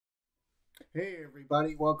Hey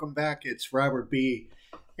everybody, welcome back. It's Robert B.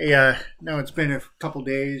 Hey, no, it's been a couple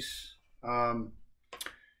days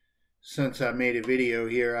since I made a video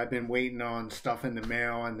here. I've been waiting on stuff in the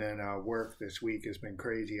mail, and then work this week has been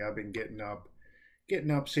crazy. I've been getting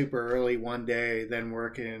up super early one day, then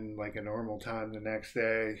working like a normal time the next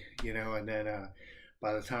day, and then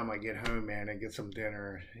by the time I get home, man, and get some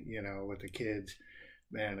dinner, with the kids,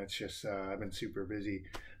 man, it's just I've been super busy.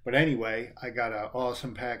 But anyway, I got an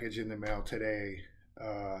awesome package in the mail today.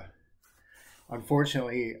 Uh,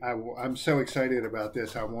 Unfortunately, I'm so excited about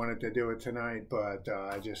this. I wanted to do it tonight, but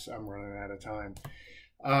I'm running out of time.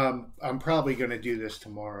 I'm probably going to do this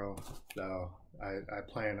tomorrow, though. I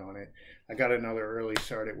plan on it. I got another early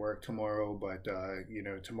start at work tomorrow, but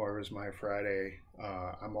tomorrow is my Friday.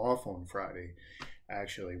 I'm off on Friday,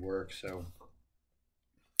 actually work. So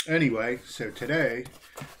anyway, so today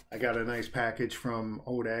I got a nice package from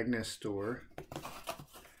Old Agnes store,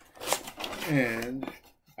 and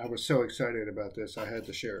I was so excited about this. I had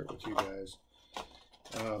to share it with you guys.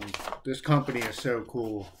 This company is so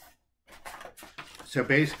cool. So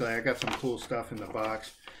basically, I got some cool stuff in the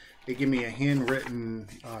box. They give me a handwritten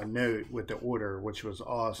note with the order, which was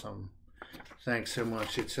awesome. Thanks so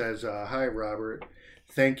much. It says, "Hi, Robert.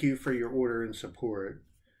 Thank you for your order and support.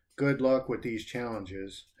 Good luck with these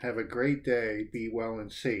challenges. Have a great day. Be well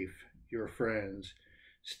and safe. Your friends,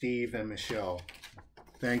 Steve and Michelle."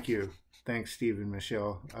 Thank you. Thanks, Steve and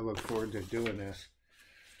Michelle. I look forward to doing this.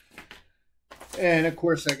 And of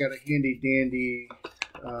course, I got a handy dandy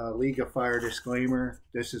League of Fire disclaimer.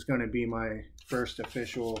 This is going to be my first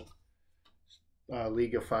official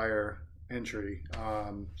League of Fire entry.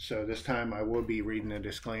 So this time I will be reading a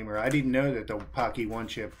disclaimer. I didn't know that the Pocky One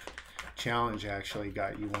Chip Challenge actually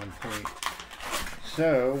got you 1 point.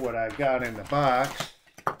 So what I've got in the box,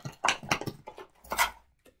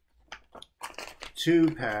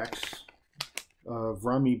 2 packs of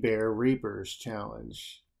Rummy Bear Reapers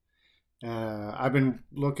Challenge. I've been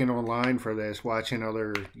looking online for this, watching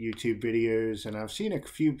other YouTube videos, and I've seen a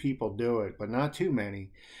few people do it, but not too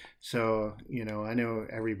many. So, I know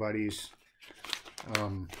everybody's been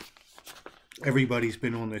on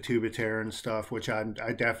the Tubitaire and stuff, which I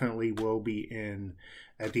definitely will be in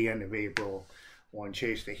at the end of April on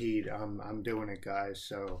Chase the Heat. I'm doing it, guys.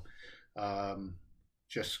 So,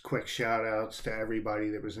 just quick shout outs to everybody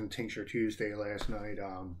that was in Tincture Tuesday last night.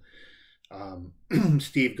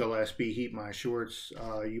 Steve Gillespie, Heat My Shorts.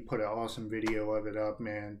 You put an awesome video of it up,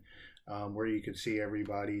 man, where you could see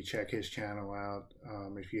everybody. Check his channel out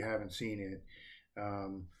if you haven't seen it.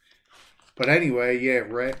 But anyway, yeah,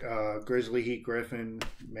 Rhett, Grizzly, Heat, Griffin,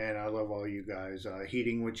 man, I love all you guys.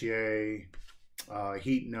 Heating with Jay,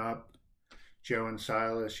 Heating Up, Joe and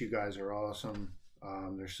Silas, you guys are awesome.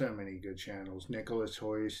 There's so many good channels. Nicholas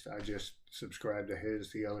Hoist, I just subscribed to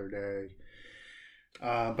his the other day.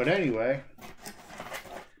 But anyway,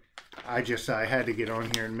 I had to get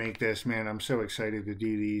on here and make this, man. I'm so excited to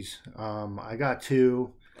do these. I got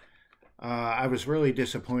 2. I was really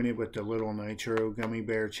disappointed with the Little Nitro Gummy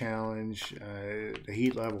Bear Challenge. The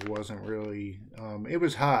heat level wasn't really, it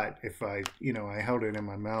was hot if I held it in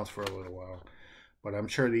my mouth for a little while. But I'm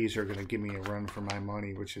sure these are going to give me a run for my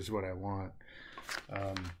money, which is what I want.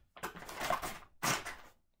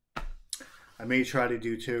 I may try to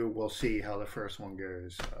do 2. We'll see how the first one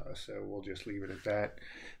goes. So we'll just leave it at that.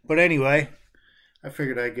 But anyway, I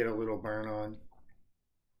figured I'd get a little burn on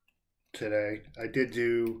today. I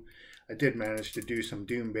did manage to do some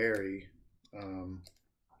Doomberry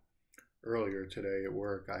earlier today at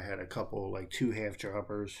work. I had a couple, like 2 half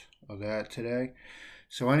droppers of that today.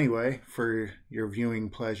 So anyway, for your viewing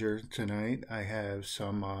pleasure tonight, I have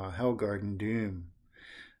some Hellgarden Doom.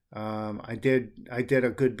 I did a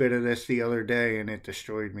good bit of this the other day, and it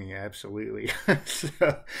destroyed me absolutely.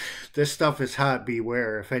 So this stuff is hot.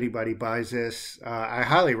 Beware if anybody buys this. I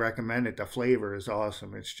highly recommend it. The flavor is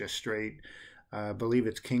awesome. It's just straight. I believe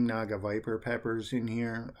it's King Naga Viper peppers in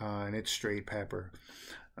here, and it's straight pepper.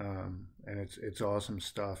 And it's awesome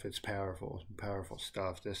stuff. It's powerful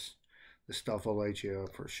stuff. This stuff will light you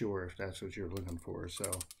up for sure if that's what you're looking for. So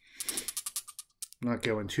I'm not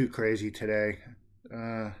going too crazy today.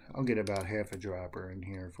 I'll get about half a dropper in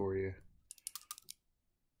here for you.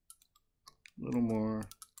 A little more.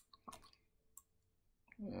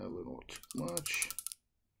 A little too much.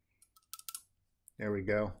 There we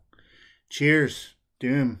go. Cheers,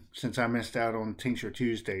 Doom, since I missed out on Tincture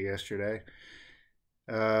Tuesday yesterday.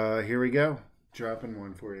 Here we go. Dropping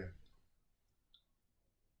one for you.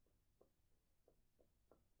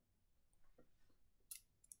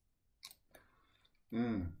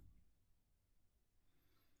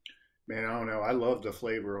 Man, I don't know. I love the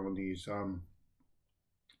flavor on these.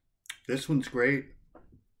 This one's great.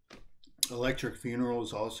 Electric Funeral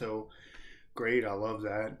is also great. I love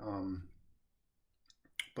that.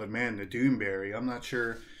 But man, the Doomberry, I'm not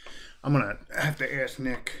sure. I'm gonna have to ask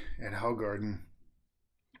Nick at Hellgarden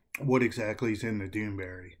what exactly is in the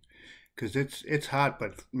Doomberry, because it's hot.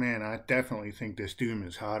 But man, I definitely think this Doom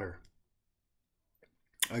is hotter.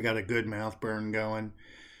 I got a good mouth burn going.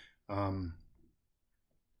 Um,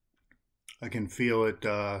 I can feel it,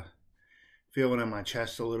 feel it in my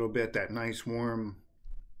chest a little bit. That nice warm,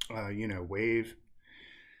 wave.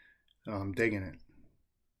 I'm digging it.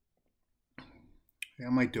 Yeah, I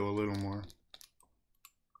might do a little more.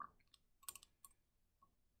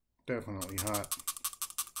 Definitely hot.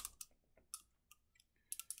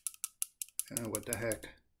 What the heck?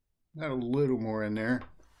 Got a little more in there.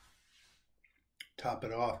 Top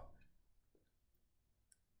it off.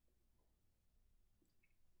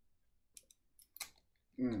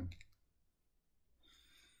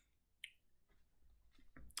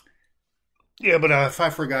 Yeah, but if I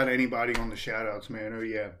forgot anybody on the shoutouts, man, oh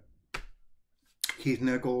yeah. Keith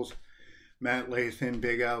Nichols, Matt Lathan,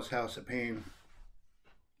 Big Al's House of Pain.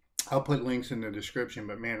 I'll put links in the description,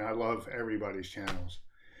 but man, I love everybody's channels.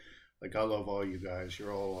 Like, I love all you guys.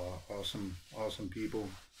 You're all awesome, awesome people.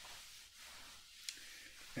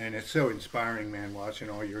 And it's so inspiring, man,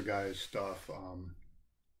 watching all your guys' stuff.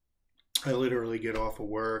 I literally get off of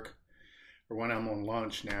work, or when I'm on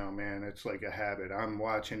lunch now, man, it's like a habit. I'm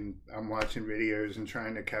watching videos and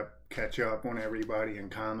trying to catch up on everybody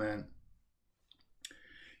and comment.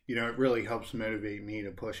 You know, it really helps motivate me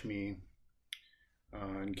to push me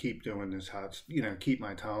and keep doing this keep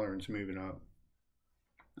my tolerance moving up,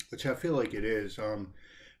 which I feel like it is.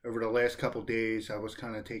 Over the last couple days, I was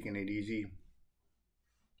kind of taking it easy,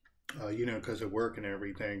 because of work and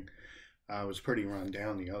everything. I was pretty run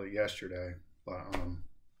down yesterday, but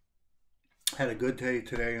had a good day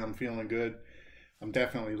today. I'm feeling good. I'm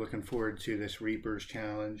definitely looking forward to this Reapers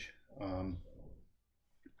challenge.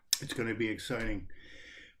 It's going to be exciting.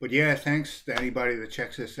 But yeah, thanks to anybody that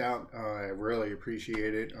checks this out. I really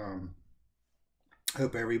appreciate it.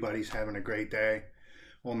 Hope everybody's having a great day.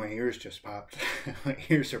 Well, my ears just popped. My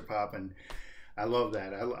ears are popping. I love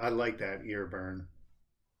that. I like that ear burn.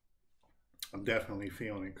 I'm definitely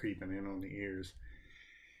feeling it creeping in on the ears.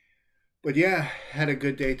 But yeah, had a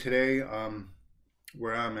good day today.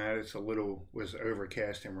 Where I'm at, was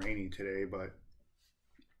overcast and rainy today, but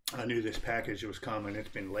I knew this package was coming. It's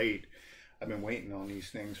been late. I've been waiting on these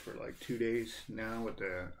things for like 2 days now with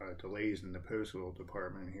the delays in the postal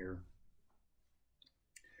department here.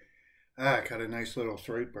 I got a nice little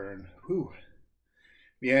throat burn. Whew.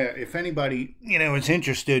 Yeah, if anybody, is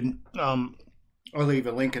interested, I'll leave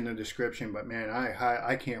a link in the description. But man,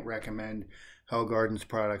 I can't recommend Hellgarden's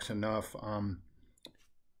products enough.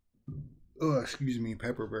 Oh, excuse me,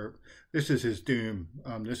 pepper burp. This is his Doom.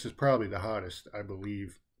 This is probably the hottest, I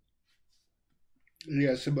believe.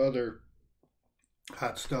 Yeah, some other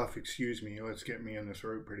hot stuff, excuse me. Let's get me in the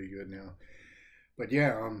throat pretty good now. But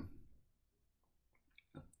yeah,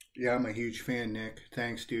 I'm a huge fan, Nick.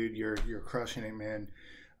 Thanks, dude. You're crushing it, man.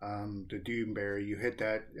 The Doomberry, you hit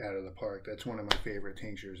that out of the park. That's one of my favorite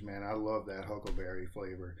tinctures, man. I love that huckleberry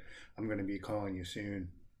flavor. I'm going to be calling you soon.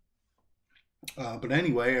 But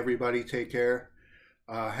anyway, everybody, take care.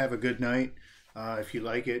 Have a good night. If you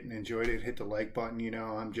like it and enjoyed it, hit the like button.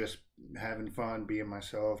 I'm just having fun, being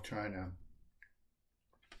myself, trying to,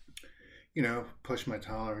 push my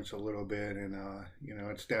tolerance a little bit. And,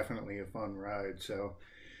 it's definitely a fun ride. So,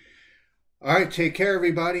 all right, take care,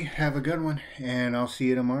 everybody. Have a good one. And I'll see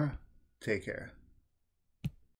you tomorrow. Take care.